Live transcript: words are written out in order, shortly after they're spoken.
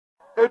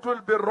it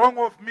will be wrong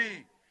of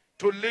me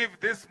to leave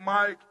this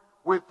mic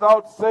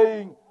without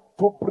saying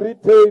to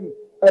Britain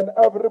and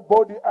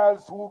everybody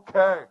else who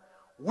care,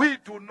 we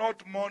do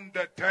not mourn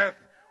the death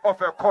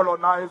of a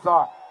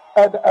colonizer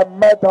and a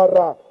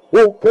murderer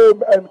who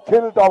came and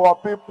killed our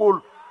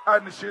people,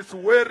 and she's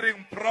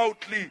wearing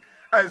proudly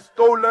a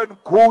stolen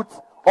goods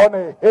on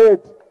her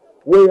head.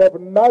 We have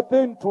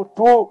nothing to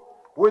do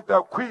with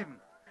the Queen.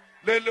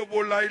 Lele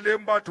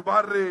bolaileng batho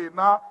ba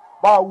rena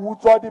ba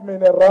utswa di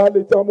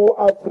minerale tsa mo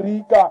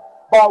Afrika,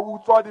 ba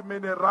utswa di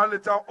minerale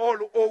tsa all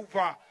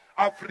over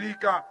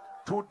Africa.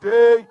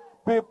 Today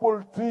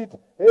people tweet,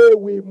 hey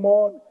we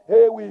mourn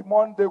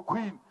the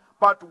Queen.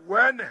 But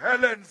when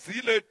Helen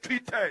Zille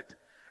tweeted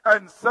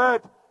and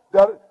said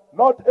that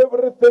not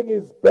everything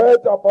is bad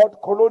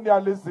about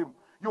colonialism,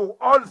 you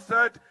all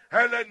said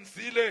Helen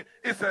Zille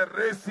is a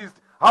racist.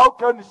 How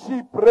can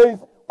she praise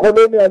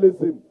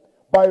colonialism?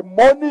 By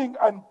mourning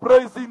and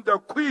praising the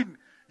Queen,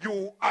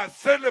 you are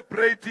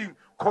celebrating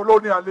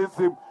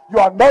colonialism. You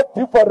are not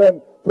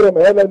different from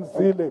Helen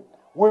Zille.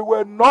 We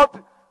were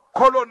not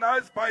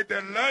colonized by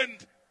the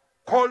land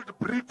called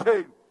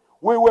Britain.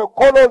 We were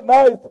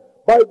colonized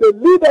by the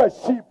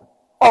leadership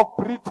of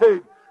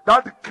Britain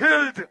that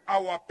killed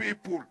our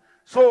people.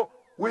 So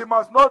we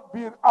must not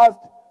be asked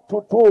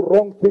to do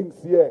wrong things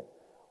here.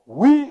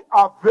 We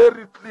are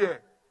very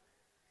clear.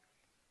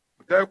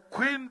 The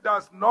Queen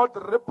does not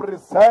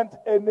represent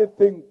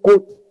anything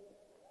good.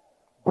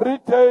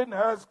 Britain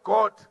has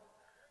got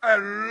a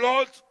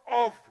lot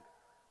of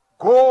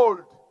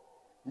gold,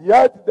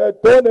 yet they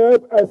don't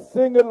have a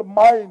single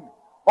mine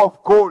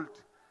of gold.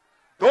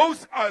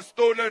 Those are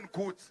stolen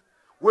goods.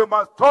 We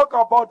must talk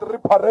about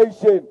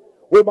reparation.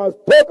 We must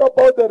talk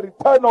about the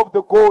return of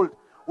the gold.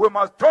 We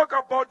must talk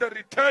about the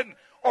return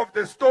of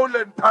the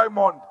stolen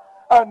diamond,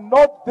 and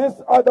not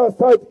these other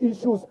side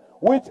issues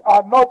which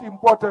are not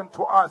important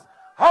to us.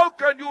 How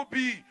can you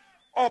be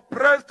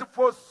oppressed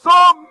for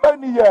so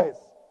many years?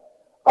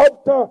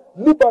 After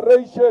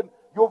liberation,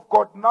 you've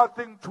got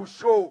nothing to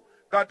show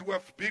that we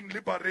have been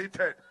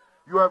liberated.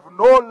 You have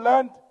no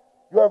land,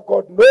 you have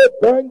got no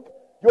bank,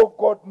 you've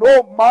got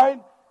no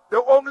mine.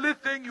 The only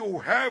thing you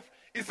have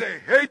is a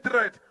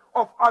hatred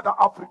of other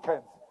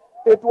Africans.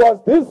 It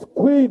was this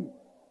Queen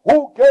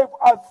who gave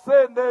us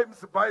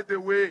surnames, by the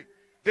way.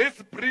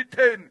 This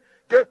Britain,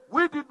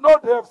 we did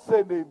not have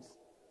surnames.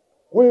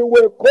 We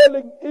were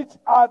calling each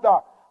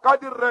other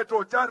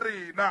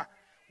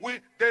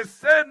the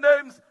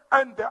surnames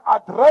and the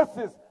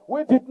addresses.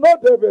 We did not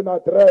have an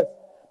address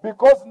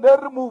because they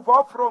move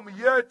up from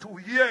year to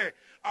year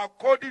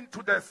according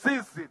to the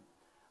season.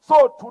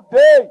 So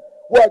today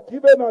we are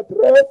given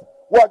address,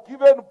 we are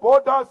given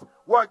borders,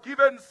 we are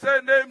given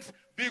surnames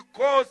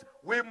because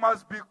we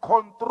must be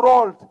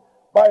controlled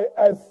by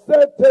a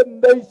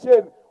certain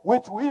nation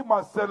which we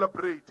must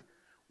celebrate.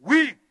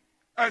 We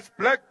as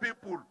black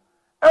people,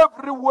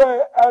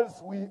 everywhere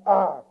else we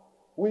are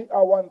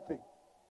one thing.